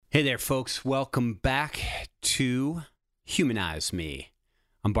Hey there, folks. Welcome back to Humanize Me.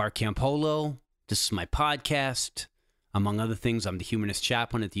 I'm Bart Campolo. This is my podcast. Among other things, I'm the humanist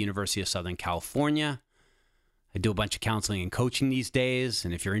chaplain at the University of Southern California. I do a bunch of counseling and coaching these days,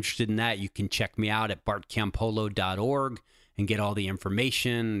 and if you're interested in that, you can check me out at bartcampolo.org and get all the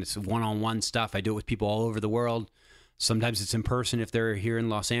information. It's one-on-one stuff. I do it with people all over the world. Sometimes it's in person if they're here in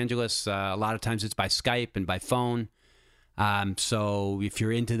Los Angeles. A lot of times it's by Skype and by phone. So if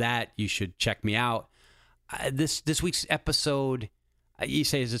you're into that, you should check me out. This week's episode, you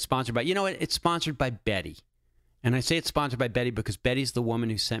say, is it sponsored by? You know what? It's sponsored by Betty. And I say it's sponsored by Betty because Betty's the woman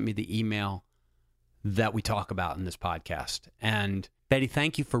who sent me the email that we talk about in this podcast. And Betty,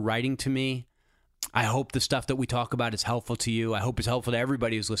 thank you for writing to me. I hope the stuff that we talk about is helpful to you. I hope it's helpful to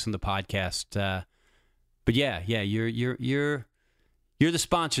everybody who's listening to the podcast. But yeah, you're the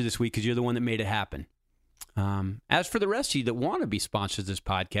sponsor this week because you're the one that made it happen. As for the rest of you that want to be sponsors of this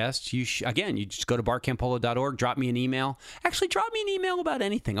podcast, you just go to bartcampolo.org, drop me an email. Actually, drop me an email about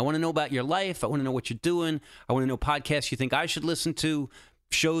anything. I want to know about your life. I want to know what you're doing. I want to know podcasts you think I should listen to,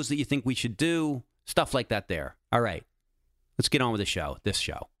 shows that you think we should do, stuff like that there. All right, let's get on with this show.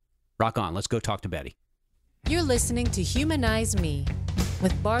 Rock on. Let's go talk to Betty. You're listening to Humanize Me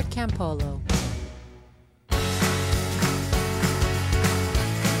with Bart Campolo.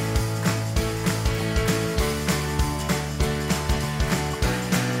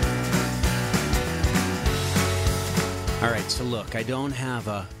 All right, so look, I don't have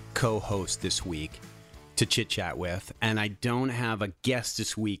a co-host this week to chit-chat with, and I don't have a guest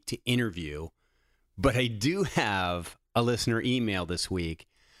this week to interview, but I do have a listener email this week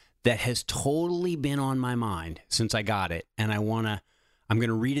that has totally been on my mind since I got it, and I'm going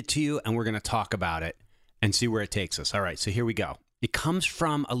to read it to you, and we're going to talk about it and see where it takes us. All right, so here we go. It comes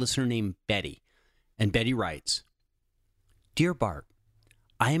from a listener named Betty, and Betty writes, "Dear Bart,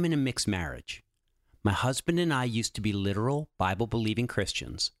 I am in a mixed marriage. My husband and I used to be literal Bible-believing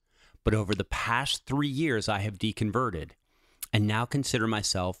Christians, but over the past 3 years I have deconverted and now consider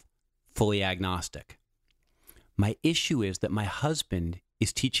myself fully agnostic. My issue is that my husband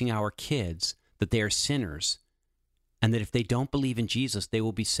is teaching our kids that they are sinners and that if they don't believe in Jesus, they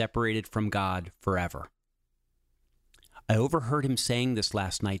will be separated from God forever. I overheard him saying this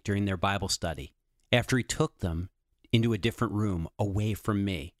last night during their Bible study after he took them into a different room away from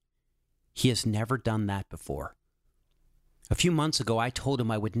me. He has never done that before. A few months ago, I told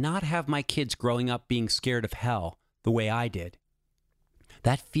him I would not have my kids growing up being scared of hell the way I did.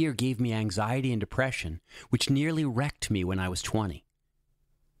 That fear gave me anxiety and depression, which nearly wrecked me when I was 20.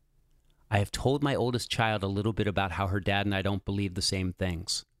 I have told my oldest child a little bit about how her dad and I don't believe the same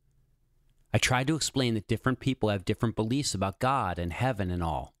things. I tried to explain that different people have different beliefs about God and heaven and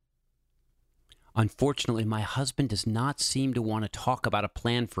all. Unfortunately, my husband does not seem to want to talk about a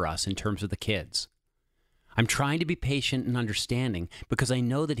plan for us in terms of the kids. I'm trying to be patient and understanding because I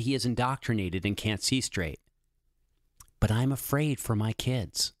know that he is indoctrinated and can't see straight. But I'm afraid for my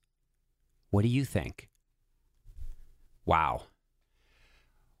kids. What do you think?" Wow,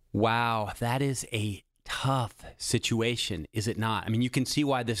 that is a tough situation, is it not? I mean, you can see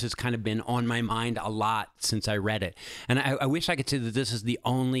why this has kind of been on my mind a lot since I read it. And I wish I could say that this is the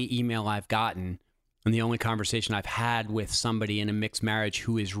only email I've gotten and the only conversation I've had with somebody in a mixed marriage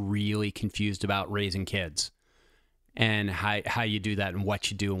who is really confused about raising kids and how you do that and what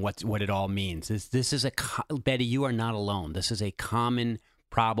you do and what it all means. This is Betty, you are not alone. This is a common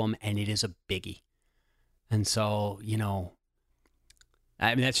problem and it is a biggie. And so,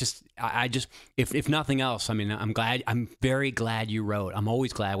 I mean, that's just, if nothing else, I mean, I'm very glad you wrote. I'm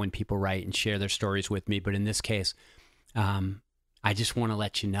always glad when people write and share their stories with me. But in this case, I just want to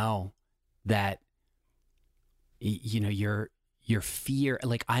let you know that, your fear,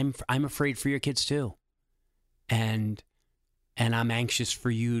 like I'm afraid for your kids too. And I'm anxious for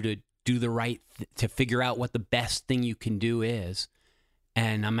you to do the right, to figure out what the best thing you can do is.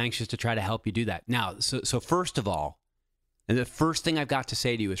 And I'm anxious to try to help you do that. Now, so first of all, and the first thing I've got to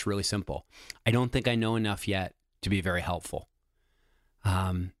say to you is really simple. I don't think I know enough yet to be very helpful.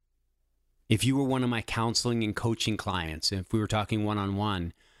 If you were one of my counseling and coaching clients, if we were talking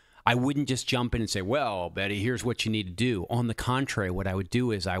one-on-one, I wouldn't just jump in and say, "Well, Betty, here's what you need to do." On the contrary, what I would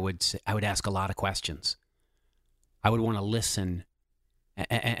do is I would ask a lot of questions. I would want to listen,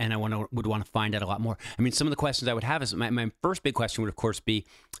 and I would want to find out a lot more. I mean, some of the questions I would have is, my first big question would, of course, be,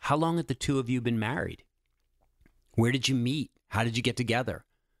 how long have the two of you been married? Where did you meet? How did you get together?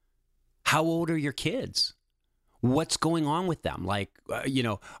 How old are your kids? What's going on with them? Like,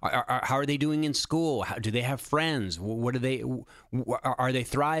 how are they doing in school? Do they have friends? What are they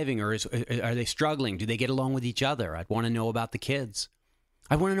thriving or are they struggling? Do they get along with each other? I'd want to know about the kids.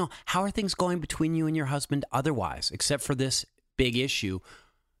 I want to know, how are things going between you and your husband otherwise, except for this big issue?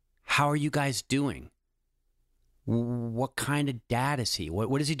 How are you guys doing? What kind of dad is he?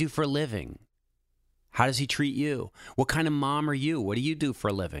 What does he do for a living? How does he treat you? What kind of mom are you? What do you do for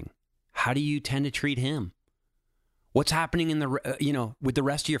a living? How do you tend to treat him? What's happening in the, with the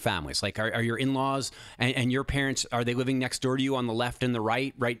rest of your families? Like, are your in-laws and your parents, are they living next door to you on the left and the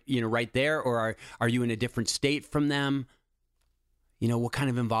right there? Or are you in a different state from them? What kind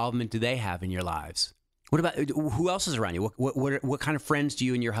of involvement do they have in your lives? What about, who else is around you? What kind of friends do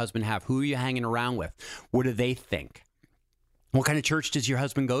you and your husband have? Who are you hanging around with? What do they think? What kind of church does your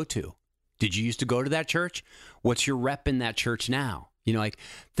husband go to? Did you used to go to that church? What's your rep in that church now?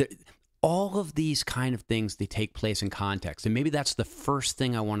 All of these kind of things, they take place in context. And maybe that's the first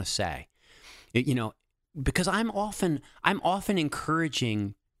thing I want to say. Because I'm often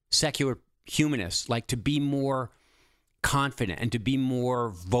encouraging secular humanists to be more confident and to be more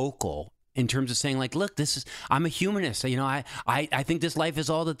vocal in terms of saying, look, I'm a humanist. I think this life is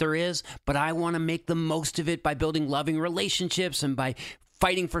all that there is, but I want to make the most of it by building loving relationships and by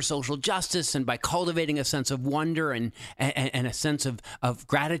fighting for social justice and by cultivating a sense of wonder and a sense of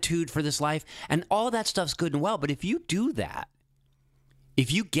gratitude for this life. And all that stuff's good and well. But if you do that,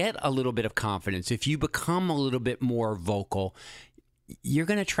 if you get a little bit of confidence, if you become a little bit more vocal, you're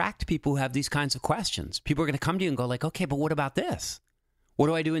going to attract people who have these kinds of questions. People are going to come to you and go okay, but what about this? What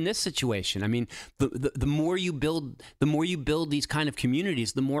do I do in this situation? I mean, the more you build these kind of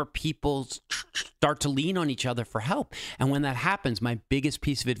communities, the more people start to lean on each other for help. And when that happens, my biggest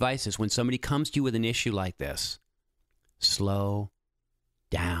piece of advice is when somebody comes to you with an issue like this, slow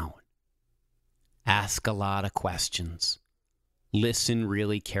down. Ask a lot of questions. Listen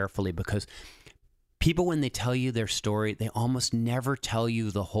really carefully, because people, when they tell you their story, they almost never tell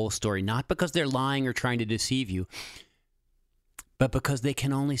you the whole story, not because they're lying or trying to deceive you, but because they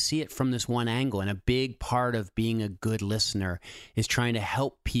can only see it from this one angle. And a big part of being a good listener is trying to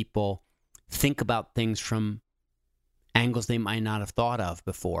help people think about things from angles they might not have thought of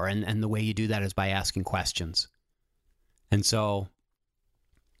before. And the way you do that is by asking questions. And so,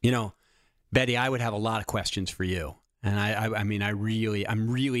 Betty, I would have a lot of questions for you. And I'm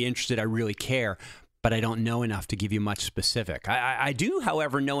really interested. I really care, but I don't know enough to give you much specific. I do,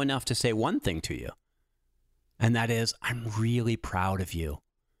 however, know enough to say one thing to you. And that is, I'm really proud of you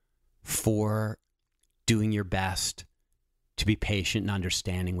for doing your best to be patient and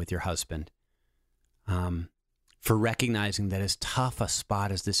understanding with your husband. For recognizing that as tough a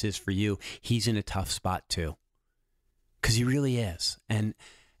spot as this is for you, he's in a tough spot too. Because he really is. And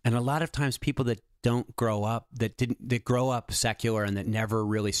a lot of times people that don't grow up, that grow up secular and that never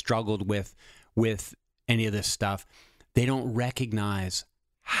really struggled with any of this stuff, they don't recognize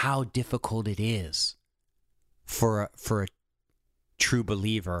how difficult it is for a true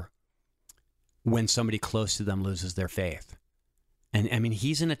believer when somebody close to them loses their faith. And I mean,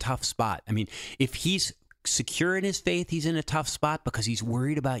 he's in a tough spot. I mean, if he's secure in his faith, he's in a tough spot because he's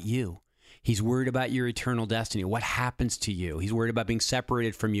worried about you. He's worried about your eternal destiny. What happens to you? He's worried about being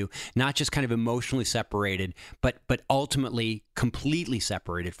separated from you, not just kind of emotionally separated, but ultimately completely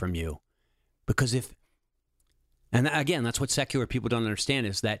separated from you. Because and again, that's what secular people don't understand,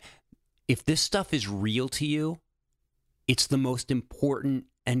 is that if this stuff is real to you, it's the most important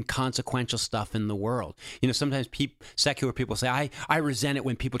and consequential stuff in the world. Sometimes secular people say, I resent it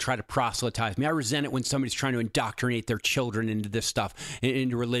when people try to proselytize me. I resent it when somebody's trying to indoctrinate their children into this stuff,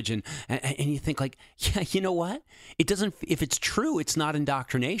 into religion. And you think yeah, you know what? If it's true, it's not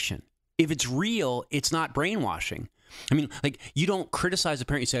indoctrination. If it's real, it's not brainwashing. I mean, you don't criticize a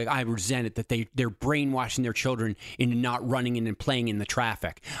parent. You say, I resent it that they're brainwashing their children into not running in and playing in the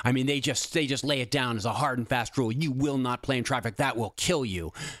traffic. I mean, they just lay it down as a hard and fast rule. You will not play in traffic. That will kill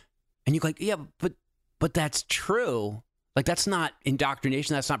you. And you're yeah, but that's true. That's not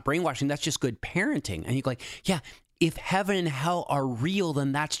indoctrination. That's not brainwashing. That's just good parenting. And you're yeah, if heaven and hell are real,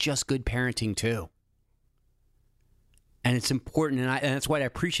 then that's just good parenting too. And it's important, and that's what I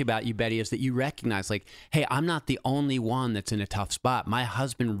appreciate about you, Betty, is that you recognize, hey, I'm not the only one that's in a tough spot. My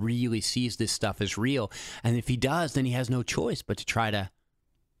husband really sees this stuff as real, and if he does, then he has no choice but to try to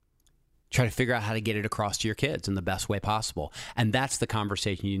figure out how to get it across to your kids in the best way possible. And that's the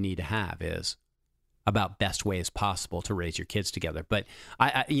conversation you need to have, is about best ways possible to raise your kids together. But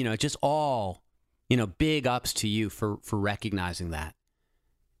I just all, big ups to you for recognizing that,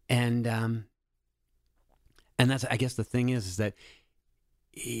 And that's, I guess the thing is that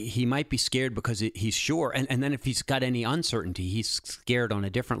he might be scared because he's sure. And then if he's got any uncertainty, he's scared on a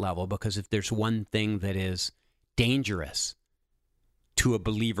different level, because if there's one thing that is dangerous to a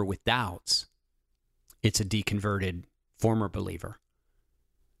believer with doubts, it's a deconverted former believer.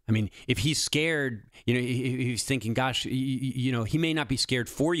 I mean, if he's scared, he's thinking, gosh, he may not be scared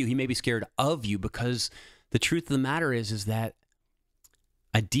for you. He may be scared of you, because the truth of the matter is that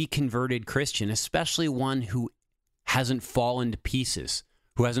a deconverted Christian, especially one who hasn't fallen to pieces,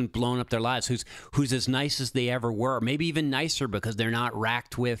 who hasn't blown up their lives, who's as nice as they ever were, maybe even nicer because they're not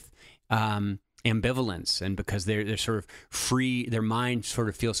racked with ambivalence, and because they're sort of free, their mind sort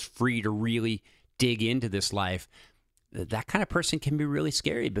of feels free to really dig into this life. That kind of person can be really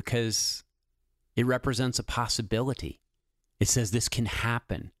scary because it represents a possibility. It says this can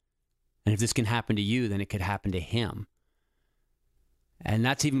happen. And if this can happen to you, then it could happen to him. And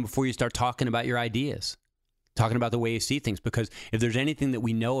that's even before you start talking about your ideas, talking about the way you see things. Because if there's anything that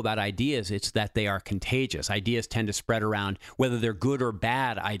we know about ideas, it's that they are contagious. Ideas tend to spread around, whether they're good or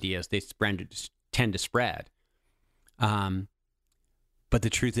bad ideas, they tend to spread. But the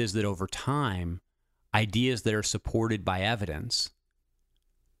truth is that over time, ideas that are supported by evidence,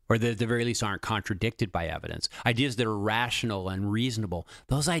 or that at the very least aren't contradicted by evidence, ideas that are rational and reasonable,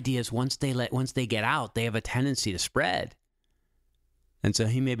 those ideas, once they get out, they have a tendency to spread. And so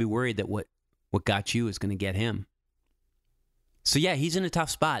he may be worried that what got you is going to get him. So yeah, he's in a tough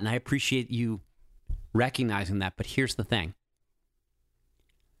spot, and I appreciate you recognizing that. But here's the thing.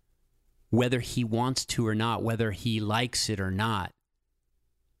 Whether he wants to or not, whether he likes it or not,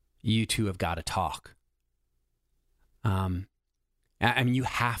 you two have got to talk. I mean, you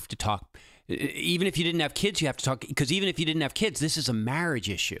have to talk. Even if you didn't have kids, you have to talk. Because even if you didn't have kids, this is a marriage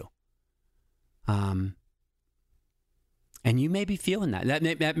issue. And you may be feeling that.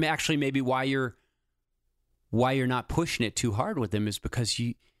 That actually may be why you're not pushing it too hard with them, is because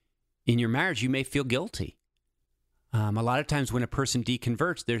in your marriage, you may feel guilty. A lot of times when a person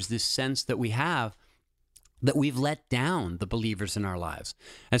deconverts, there's this sense that we have that we've let down the believers in our lives.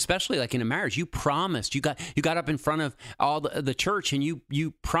 Especially like in a marriage, you promised, you got up in front of all the church, and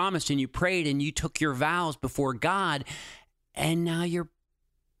you promised and you prayed and you took your vows before God, and now you're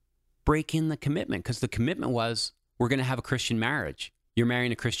breaking the commitment, because the commitment was, we're going to have a Christian marriage. You're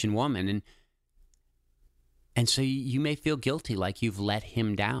marrying a Christian woman, and so you may feel guilty, like you've let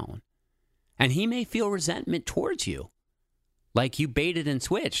him down. And he may feel resentment towards you, like you baited and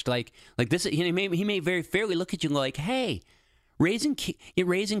switched, like this. He may very fairly look at you like, "Hey, raising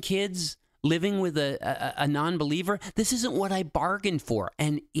kids, living with a non-believer, this isn't what I bargained for."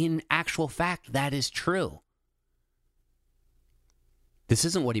 And in actual fact, that is true. This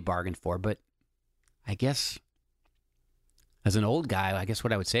isn't what he bargained for. But I guess, as an old guy, I guess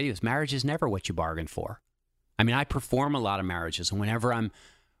what I would say to you is, marriage is never what you bargained for. I mean, I perform a lot of marriages, and whenever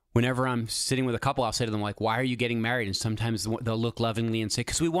I'm sitting with a couple, I'll say to them, like, "Why are you getting married?" And sometimes they'll look lovingly and say,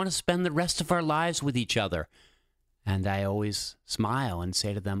 "Because we want to spend the rest of our lives with each other." And I always smile and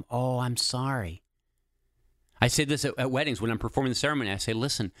say to them, "Oh, I'm sorry." I say this at weddings when I'm performing the ceremony. I say,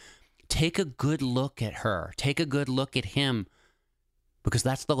 "Listen, take a good look at her. Take a good look at him, because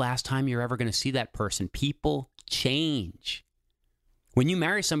that's the last time you're ever going to see that person." People change. When you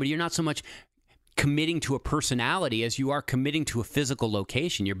marry somebody, you're not so much committing to a personality as you are committing to a physical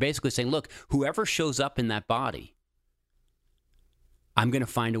location. You're basically saying, look, whoever shows up in that body, I'm going to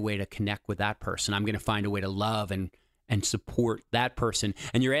find a way to connect with that person. I'm going to find a way to love and support that person.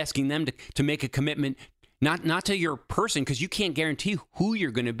 And you're asking them to make a commitment, not to your person, because you can't guarantee who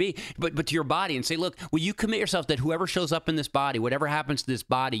you're going to be, but to your body, and say, look, will you commit yourself that whoever shows up in this body, whatever happens to this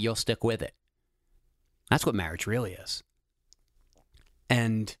body, you'll stick with it. That's what marriage really is.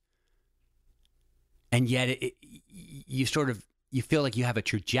 And yet you feel like you have a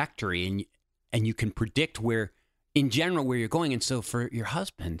trajectory, and you can predict in general where you're going. And so for your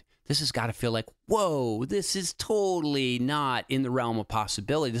husband, this has got to feel like, whoa, this is totally not in the realm of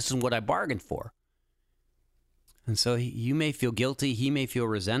possibility. This is what I bargained for. And so you may feel guilty. He may feel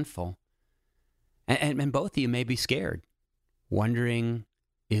resentful. And both of you may be scared, wondering,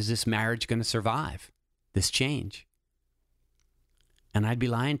 is this marriage going to survive this change? And I'd be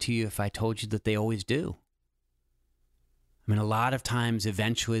lying to you if I told you that they always do. I mean, a lot of times,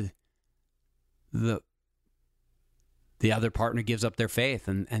 eventually, the other partner gives up their faith,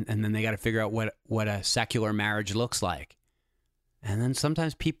 and then they got to figure out what a secular marriage looks like. And then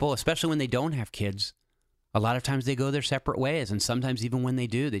sometimes people, especially when they don't have kids, a lot of times they go their separate ways. And sometimes even when they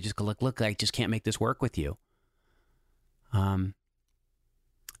do, they just go, look, I just can't make this work with you. And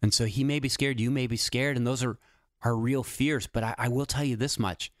so he may be scared, you may be scared, and those are real fears. But I will tell you this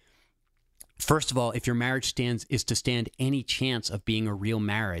much. First of all, if your marriage is to stand any chance of being a real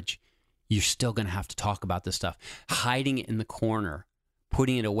marriage, you're still going to have to talk about this stuff. Hiding it in the corner,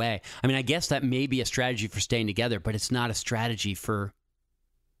 putting it away. I mean, I guess that may be a strategy for staying together, but it's not a strategy for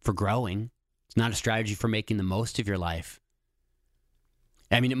growing. It's not a strategy for making the most of your life.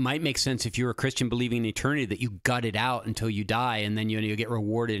 I mean, it might make sense if you're a Christian believing in eternity that you gut it out until you die and then you get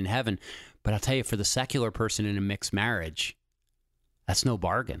rewarded in heaven. But I'll tell you, for the secular person in a mixed marriage, that's no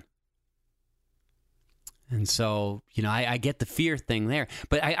bargain. And so, I get the fear thing there.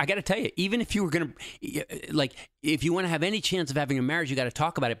 But I got to tell you, even if you were going to, if you want to have any chance of having a marriage, you got to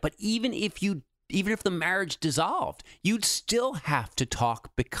talk about it. But even if the marriage dissolved, you'd still have to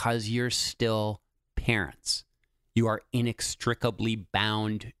talk because you're still parents. You are inextricably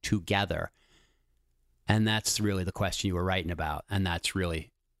bound together. And that's really the question you were writing about. And that's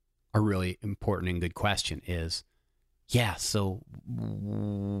really a really important and good question is, yeah, so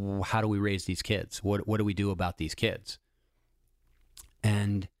how do we raise these kids? What do we do about these kids?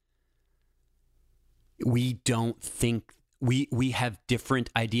 And we don't think, we have different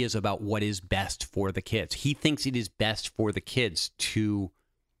ideas about what is best for the kids. He thinks it is best for the kids to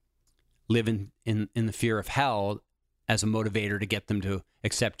live in the fear of hell as a motivator to get them to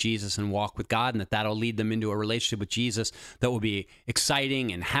accept Jesus and walk with God, and that'll lead them into a relationship with Jesus that will be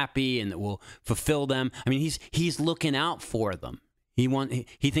exciting and happy and that will fulfill them. I mean, he's looking out for them.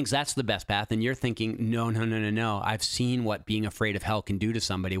 He thinks that's the best path, and you're thinking, no. I've seen what being afraid of hell can do to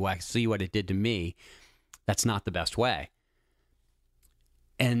somebody. Well, I see what it did to me. That's not the best way.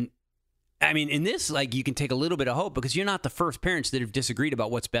 And I mean, in this, you can take a little bit of hope because you're not the first parents that have disagreed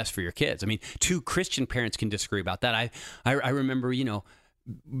about what's best for your kids. I mean, two Christian parents can disagree about that. I remember,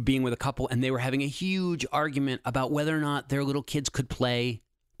 being with a couple and they were having a huge argument about whether or not their little kids could play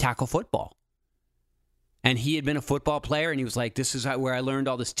tackle football. And he had been a football player and he was like, this is where I learned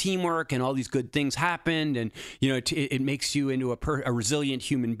all this teamwork and all these good things happened. And, it makes you into a resilient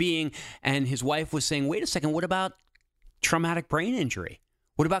human being. And his wife was saying, wait a second, what about traumatic brain injury?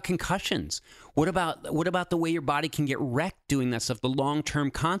 What about concussions? What about the way your body can get wrecked doing that stuff? The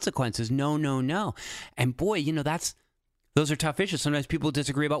long-term consequences? No. And boy, those are tough issues. Sometimes people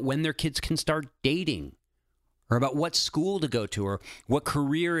disagree about when their kids can start dating or about what school to go to or what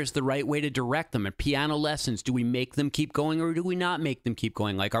career is the right way to direct them. At piano lessons, do we make them keep going or do we not make them keep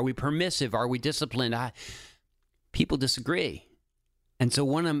going? Are we permissive? Are we disciplined? People disagree. And so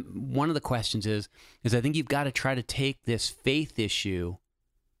one of the questions is I think you've got to try to take this faith issue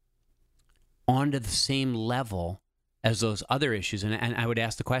onto the same level as those other issues. And I would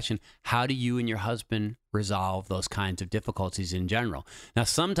ask the question, how do you and your husband resolve those kinds of difficulties in general? Now,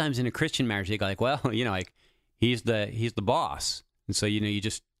 sometimes in a Christian marriage, they go well, he's the boss. And so, you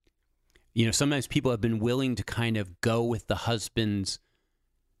just, sometimes people have been willing to kind of go with the husband's,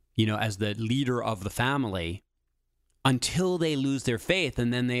 as the leader of the family until they lose their faith.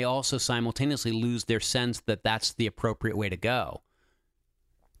 And then they also simultaneously lose their sense that that's the appropriate way to go.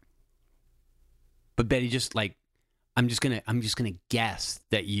 But Betty, I'm just gonna guess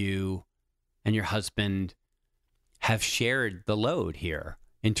that you and your husband have shared the load here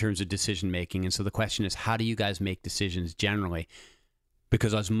in terms of decision making. And so the question is, how do you guys make decisions generally?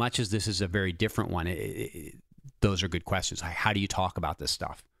 Because as much as this is a very different one, those are good questions. How do you talk about this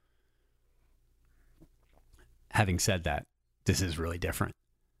stuff? Having said that, this is really different,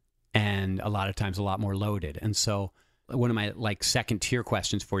 and a lot of times a lot more loaded. And so one of my second tier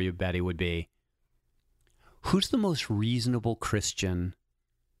questions for you, Betty, would be, who's the most reasonable Christian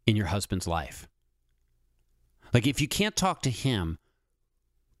in your husband's life? If you can't talk to him,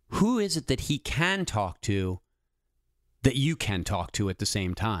 who is it that he can talk to that you can talk to at the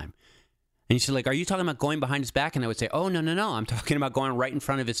same time? And you say, are you talking about going behind his back? And I would say, oh, no. I'm talking about going right in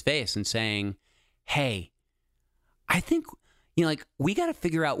front of his face and saying, hey, I think, we got to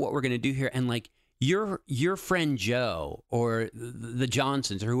figure out what we're going to do here. And your friend Joe or the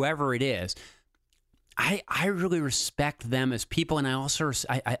Johnsons or whoever it is, I really respect them as people, and I also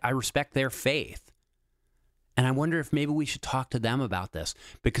I respect their faith. And I wonder if maybe we should talk to them about this,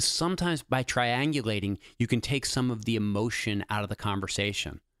 because sometimes by triangulating, you can take some of the emotion out of the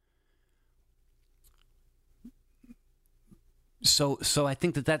conversation. So I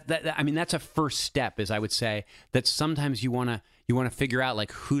think that I mean, that's a first step, is I would say that sometimes you want to figure out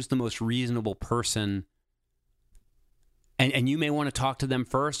who's the most reasonable person. And you may want to talk to them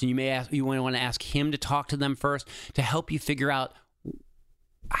first, and you may want to ask him to talk to them first to help you figure out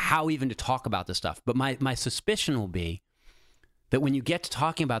how even to talk about this stuff. But my suspicion will be that when you get to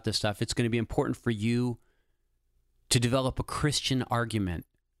talking about this stuff, it's going to be important for you to develop a Christian argument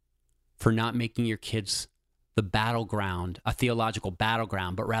for not making your kids the battleground, a theological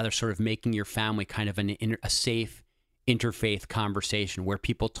battleground, but rather sort of making your family kind of a safe interfaith conversation where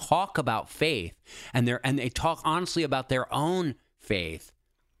people talk about faith and they talk honestly about their own faith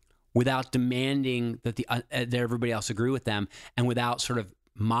without demanding that everybody else agree with them, and without sort of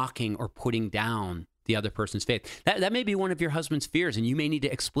mocking or putting down the other person's faith. That may be one of your husband's fears, and you may need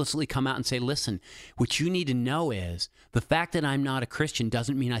to explicitly come out and say, listen, what you need to know is the fact that I'm not a Christian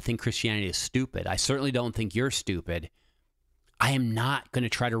doesn't mean I think Christianity is stupid. I certainly don't think you're stupid. I am not going to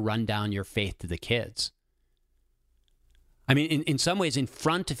try to run down your faith to the kids. I mean, in some ways, in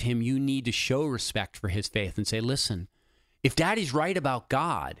front of him, you need to show respect for his faith and say, listen, if Daddy's right about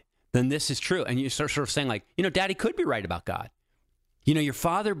God, then this is true. And you start sort of saying like, Daddy could be right about God. Your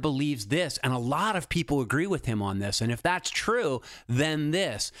father believes this, and a lot of people agree with him on this. And if that's true, then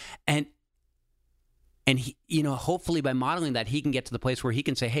this. And he, hopefully by modeling that, he can get to the place where he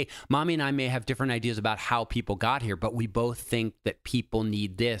can say, hey, Mommy and I may have different ideas about how people got here, but we both think that people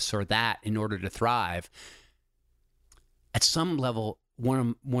need this or that in order to thrive. At some level,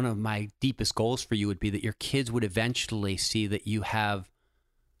 one of my deepest goals for you would be that your kids would eventually see that you have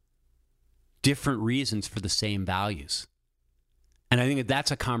different reasons for the same values. And I think that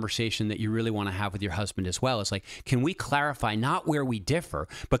that's a conversation that you really want to have with your husband as well. It's like, can we clarify not where we differ,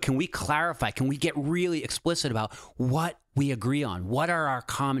 but can we clarify, can we get really explicit about what we agree on? What are our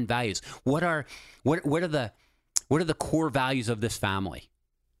common values? What are the core values of this family?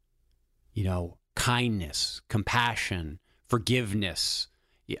 Kindness, compassion, forgiveness,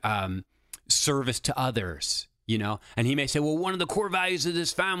 service to others, And he may say, well, one of the core values of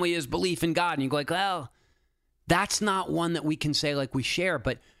this family is belief in God. And you go like, well, that's not one that we can say like we share,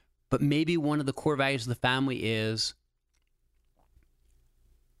 but maybe one of the core values of the family is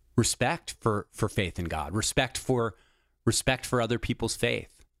respect for faith in God, respect for other people's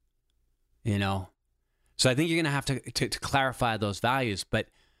faith, So I think you're going to have to clarify those values, but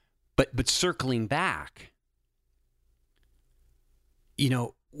circling back,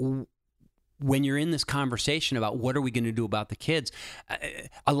 when you're in this conversation about what are we going to do about the kids,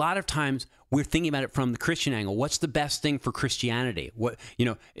 a lot of times we're thinking about it from the Christian angle. What's the best thing for Christianity?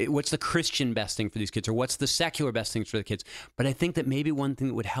 What's the Christian best thing for these kids, or what's the secular best things for the kids? But I think that maybe one thing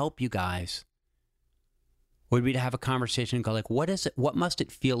that would help you guys would be to have a conversation and go like, what must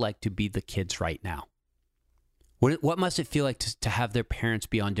it feel like to be the kids right now? What must it feel like to have their parents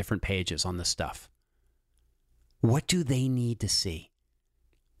be on different pages on this stuff? What do they need to see?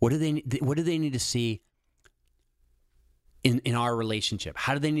 What do they need to see in our relationship?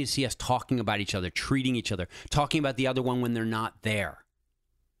 How do they need to see us talking about each other, treating each other, talking about the other one when they're not there?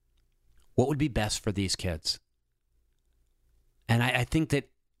 What would be best for these kids? And I think that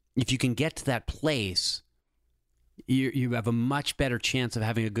if you can get to that place, you have a much better chance of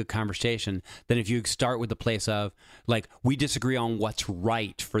having a good conversation than if you start with the place of like, we disagree on what's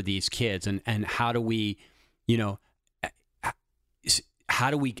right for these kids and how do we, how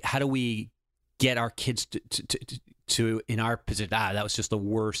do we get our kids to in our position? That was just the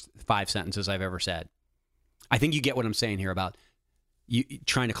worst 5 sentences I've ever said. I think you get what I'm saying here about you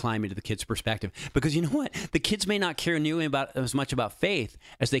trying to climb into the kids' perspective, because you know what? The kids may not care nearly as much about faith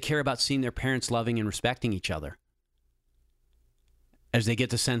as they care about seeing their parents loving and respecting each other. As they get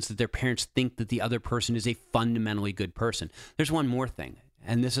the sense that their parents think that the other person is a fundamentally good person. There's one more thing,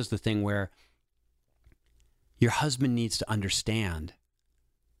 and this is the thing where your husband needs to understand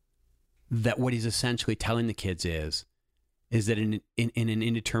that what he's essentially telling the kids is that in an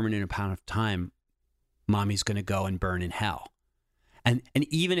indeterminate amount of time, Mommy's going to go and burn in hell. And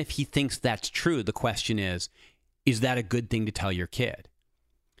even if he thinks that's true, the question is that a good thing to tell your kid?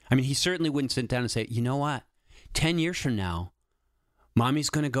 I mean, he certainly wouldn't sit down and say, you know what, 10 years from now, Mommy's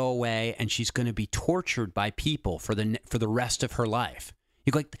going to go away and she's going to be tortured by people for the rest of her life.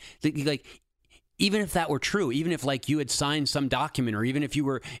 You're like, even if that were true, even if like you had signed some document, or even if you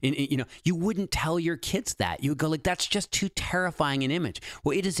were you wouldn't tell your kids that. You would go like, that's just too terrifying an image.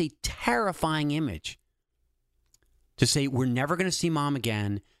 Well, it is a terrifying image to say we're never going to see Mom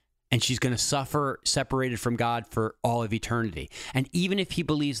again, and she's going to suffer separated from God for all of eternity. And even if he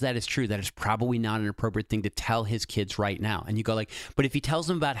believes that is true, that is probably not an appropriate thing to tell his kids right now. And you go like, but if he tells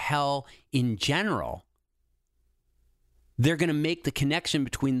them about hell in general, they're going to make the connection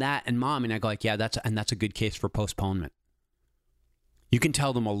between that and Mom. And I go like, yeah, that's a good case for postponement. You can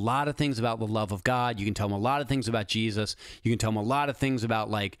tell them a lot of things about the love of God. You can tell them a lot of things about Jesus. You can tell them a lot of things about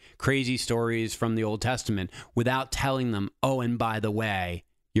like crazy stories from the Old Testament without telling them, oh, and by the way,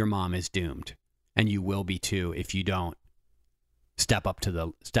 your mom is doomed, and you will be too if you don't step up to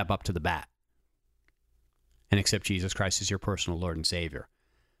the bat and accept Jesus Christ as your personal Lord and Savior.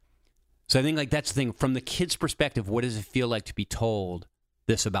 So I think like that's the thing from the kid's perspective. What does it feel like to be told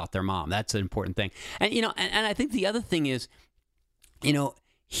this about their mom? That's an important thing. And and I think the other thing is,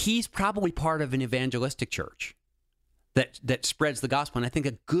 he's probably part of an evangelistic church that spreads the gospel. And I think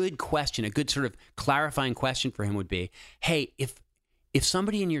a good question, a good sort of clarifying question for him would be, hey, if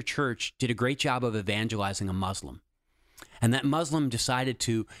somebody in your church did a great job of evangelizing a Muslim, and that Muslim decided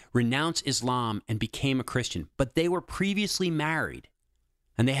to renounce Islam and became a Christian, but they were previously married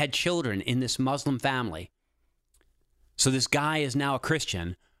and they had children in this Muslim family, so this guy is now a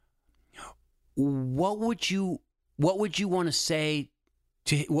Christian, what would you want to say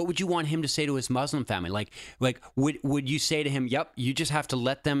to, what would you want him to say to his Muslim family? Like would you say to him, yep, you just have to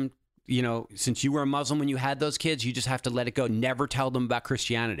let them, since you were a Muslim when you had those kids, you just have to let it go. Never tell them about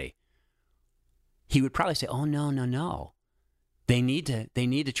Christianity. He would probably say, oh, no. They need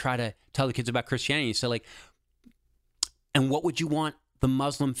to try to tell the kids about Christianity. So and what would you want the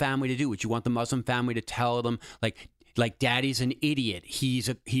Muslim family to do? Would you want the Muslim family to tell them like daddy's an idiot. He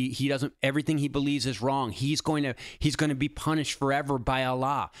doesn't, everything he believes is wrong. He's going to be punished forever by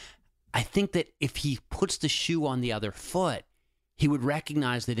Allah. I think that if he puts the shoe on the other foot, he would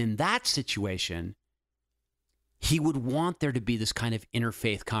recognize that in that situation, he would want there to be this kind of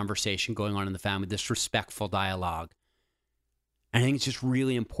interfaith conversation going on in the family, this respectful dialogue. And I think it's just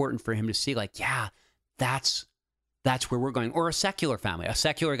really important for him to see, yeah, that's where we're going. Or a secular family. A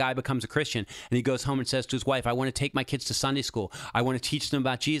secular guy becomes a Christian and he goes home and says to his wife, I want to take my kids to Sunday school. I want to teach them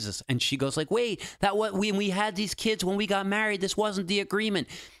about Jesus. And she goes wait, we had these kids when we got married. This wasn't the agreement.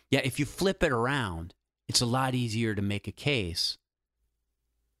 Yeah, if you flip it around, it's a lot easier to make a case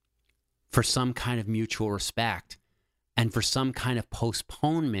for some kind of mutual respect and for some kind of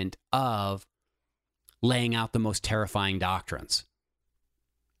postponement of laying out the most terrifying doctrines.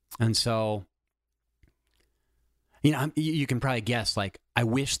 And so, you can probably guess, I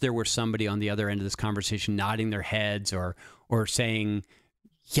wish there were somebody on the other end of this conversation nodding their heads or saying,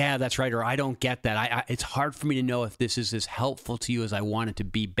 yeah, that's right, or I don't get that. It's hard for me to know if this is as helpful to you as I want it to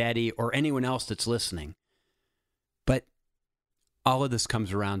be, Betty, or anyone else that's listening. But all of this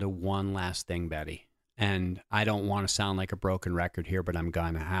comes around to one last thing, Betty. And I don't want to sound like a broken record here, but I'm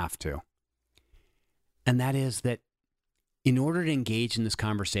going to have to. And that is that in order to engage in this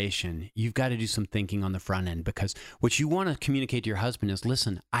conversation, you've got to do some thinking on the front end, because what you want to communicate to your husband is,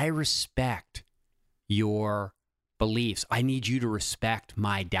 listen, I respect your beliefs. I need you to respect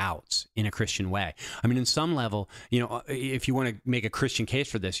my doubts in a Christian way. I mean, in some level, if you want to make a Christian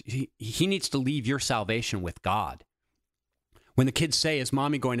case for this, he needs to leave your salvation with God. When the kids say, is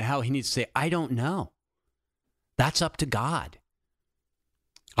mommy going to hell? He needs to say, I don't know. That's up to God.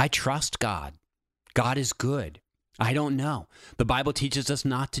 I trust God. God is good. I don't know. The Bible teaches us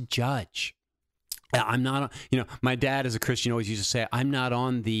not to judge. I'm not, my dad as a Christian always used to say, I'm not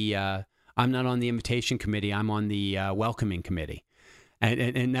on the invitation committee. I'm on the welcoming committee.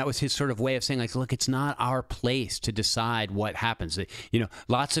 And that was his sort of way of saying, look, it's not our place to decide what happens.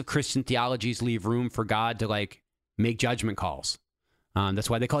 Lots of Christian theologies leave room for God to make judgment calls. That's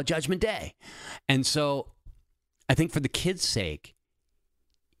why they call it Judgment Day. And so I think for the kids' sake,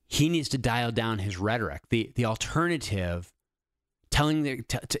 he needs to dial down his rhetoric. The alternative,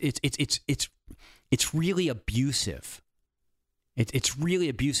 it's really abusive. It's really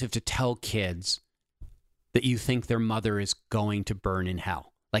abusive to tell kids that you think their mother is going to burn in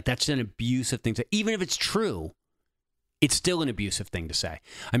hell. That's an abusive thing to, even if it's true, it's still an abusive thing to say.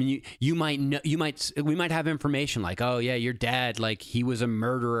 I mean, we might have information oh yeah, your dad, he was a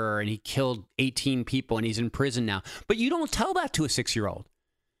murderer and he killed 18 people and he's in prison now. But you don't tell that to a 6-year-old.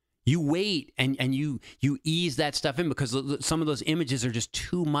 You wait and you ease that stuff in, because some of those images are just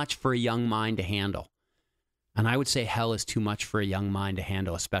too much for a young mind to handle. And I would say hell is too much for a young mind to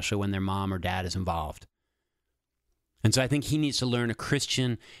handle, especially when their mom or dad is involved. And so I think he needs to learn a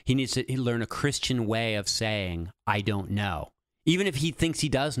Christian way of saying, I don't know. Even if he thinks he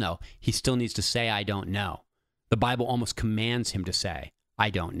does know, he still needs to say, I don't know. The Bible almost commands him to say, I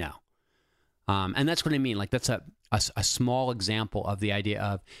don't know. And that's what I mean. That's a small example of the idea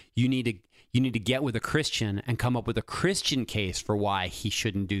of you need to get with a Christian and come up with a Christian case for why he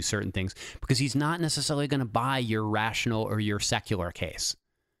shouldn't do certain things, because he's not necessarily going to buy your rational or your secular case.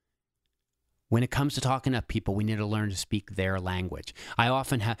 When it comes to talking to people, we need to learn to speak their language. I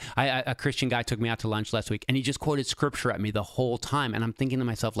often have, a Christian guy took me out to lunch last week and he just quoted scripture at me the whole time. And I'm thinking to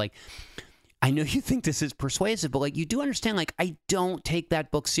myself, I know you think this is persuasive, but you do understand, I don't take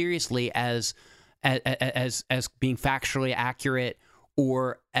that book seriously as being factually accurate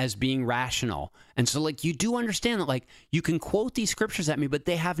or as being rational. And so you do understand that you can quote these scriptures at me, but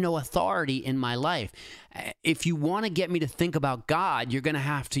they have no authority in my life. If you want to get me to think about God, you're going to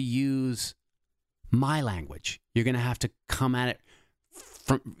have to use my language. You're going to have to come at it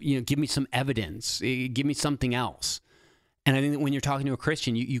from, give me some evidence, give me something else. And I think that when you're talking to a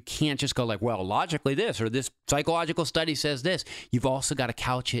Christian, you can't just go well, logically this, or this psychological study says this. You've also got to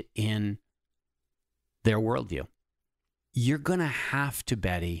couch it in their worldview. you're going to have to,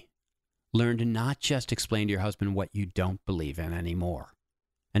 Betty, learn to not just explain to your husband what you don't believe in anymore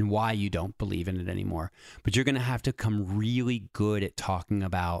and why you don't believe in it anymore, but you're going to have to come really good at talking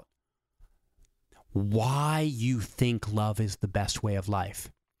about why you think love is the best way of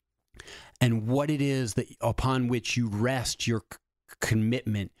life and what it is that upon which you rest your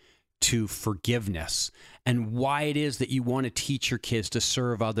commitment to forgiveness, and why it is that you want to teach your kids to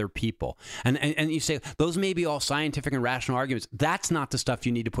serve other people. And you say, those may be all scientific and rational arguments. That's not the stuff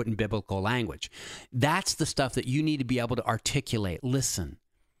you need to put in biblical language. That's the stuff that you need to be able to articulate. Listen,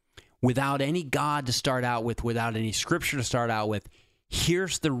 without any God to start out with, without any scripture to start out with,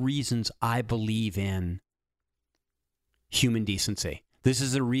 here's the reasons I believe in human decency. This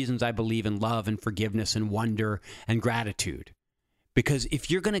is the reasons I believe in love and forgiveness and wonder and gratitude. Because if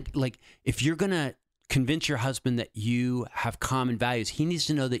you're going to convince your husband that you have common values, he needs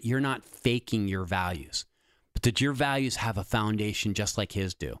to know that you're not faking your values, but that your values have a foundation just like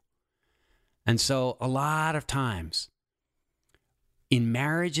his do. And so a lot of times in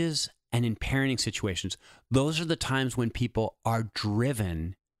marriages and in parenting situations, those are the times when people are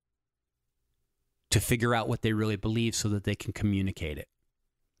driven to figure out what they really believe so that they can communicate it.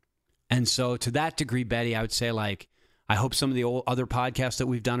 And so to that degree, Betty, I would say, like, I hope some of the other podcasts that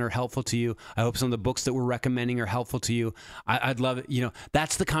we've done are helpful to you. I hope some of the books that we're recommending are helpful to you. I'd love it. You know,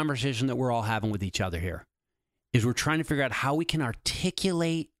 that's the conversation that we're all having with each other here, is we're trying to figure out how we can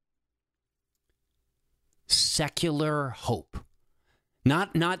articulate secular hope.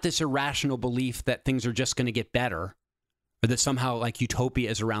 Not this irrational belief that things are just going to get better or that somehow like utopia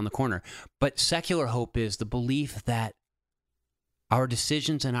is around the corner. But secular hope is the belief that our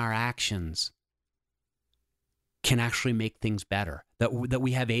decisions and our actions can actually make things better, that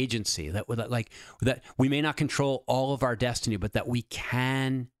we have agency, that we may not control all of our destiny, but that we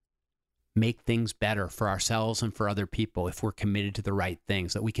can make things better for ourselves and for other people if we're committed to the right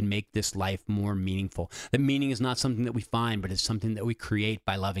things, that we can make this life more meaningful. That meaning is not something that we find, but it's something that we create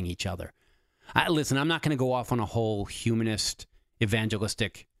by loving each other. Listen, I'm not going to go off on a whole humanist,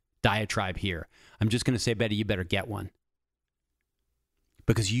 evangelistic diatribe here. I'm just going to say, Betty, you better get one.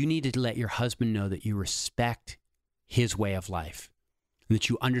 Because you need to let your husband know that you respect his way of life and that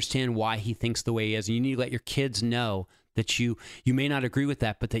you understand why he thinks the way he is. And you need to let your kids know that you may not agree with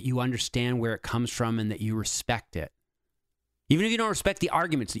that, but that you understand where it comes from and that you respect it. Even if you don't respect the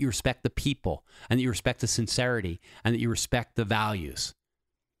arguments, that you respect the people and that you respect the sincerity and that you respect the values.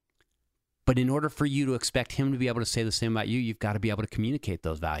 But in order for you to expect him to be able to say the same about you, you've got to be able to communicate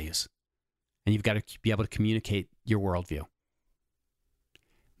those values. And you've got to be able to communicate your worldview.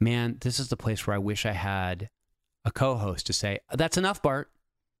 Man, this is the place where I wish I had a co-host to say, that's enough, Bart.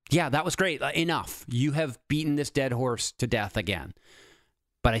 Yeah, that was great. Enough. You have beaten this dead horse to death again.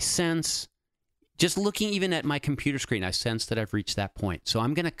 But I sense, just looking even at my computer screen, I sense that I've reached that point. So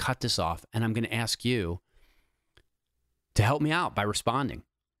I'm going to cut this off and I'm going to ask you to help me out by responding.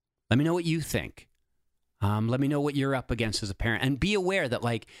 Let me know what you think. Let me know what you're up against as a parent. And be aware that,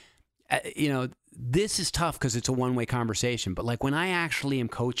 like, this is tough because it's a one-way conversation. But like when I actually am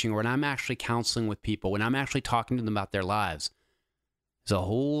coaching or when I'm actually counseling with people, when I'm actually talking to them about their lives, there's a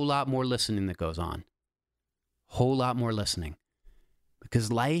whole lot more listening that goes on. Whole lot more listening.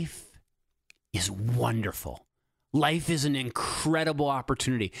 Because life is wonderful. Life is an incredible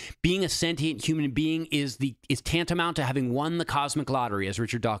opportunity. Being a sentient human being is tantamount to having won the cosmic lottery, as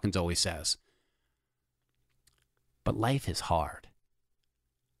Richard Dawkins always says. But life is hard.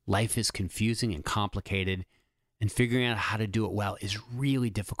 Life is confusing and complicated, and figuring out how to do it well is really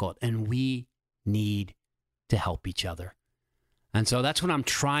difficult, and we need to help each other. And so that's what I'm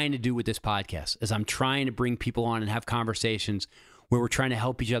trying to do with this podcast, is I'm trying to bring people on and have conversations where we're trying to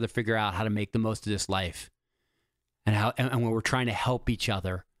help each other figure out how to make the most of this life, and where we're trying to help each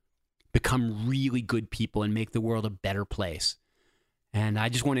other become really good people and make the world a better place. And I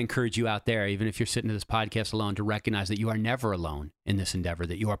just want to encourage you out there, even if you're sitting to this podcast alone, to recognize that you are never alone in this endeavor,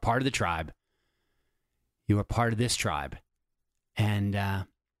 that you are part of the tribe. You are part of this tribe. And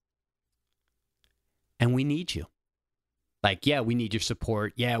we need you. Like, yeah, we need your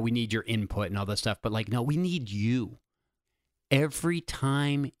support. Yeah, we need your input and all that stuff. But like, no, we need you. Every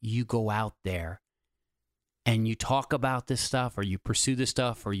time you go out there and you talk about this stuff, or you pursue this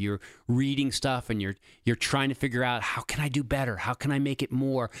stuff, or you're reading stuff and you're trying to figure out, how can I do better? How can I make it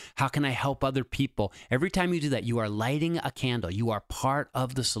more? How can I help other people? Every time you do that, you are lighting a candle. You are part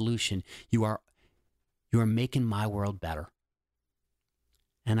of the solution. You are making my world better.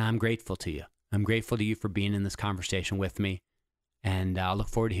 And I'm grateful to you. I'm grateful to you for being in this conversation with me, and I'll look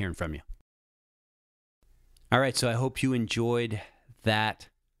forward to hearing from you. All right, so I hope you enjoyed that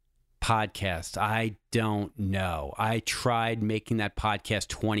podcast? I don't know. I tried making that podcast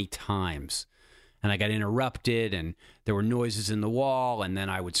 20 times, and I got interrupted, and there were noises in the wall, and then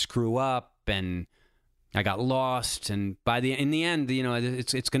I would screw up, and I got lost. And in the end, you know,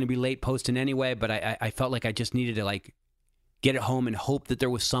 it's going to be late posting anyway, but I felt like I just needed to like get it home and hope that there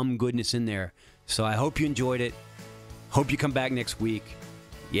was some goodness in there. So I hope you enjoyed it. Hope you come back next week.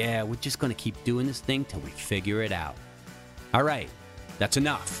 Yeah, we're just going to keep doing this thing till we figure it out. All right, that's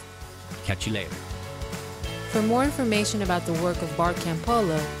enough. Catch you later. For more information about the work of Bart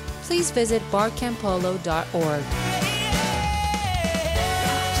Campolo, please visit bartcampolo.org.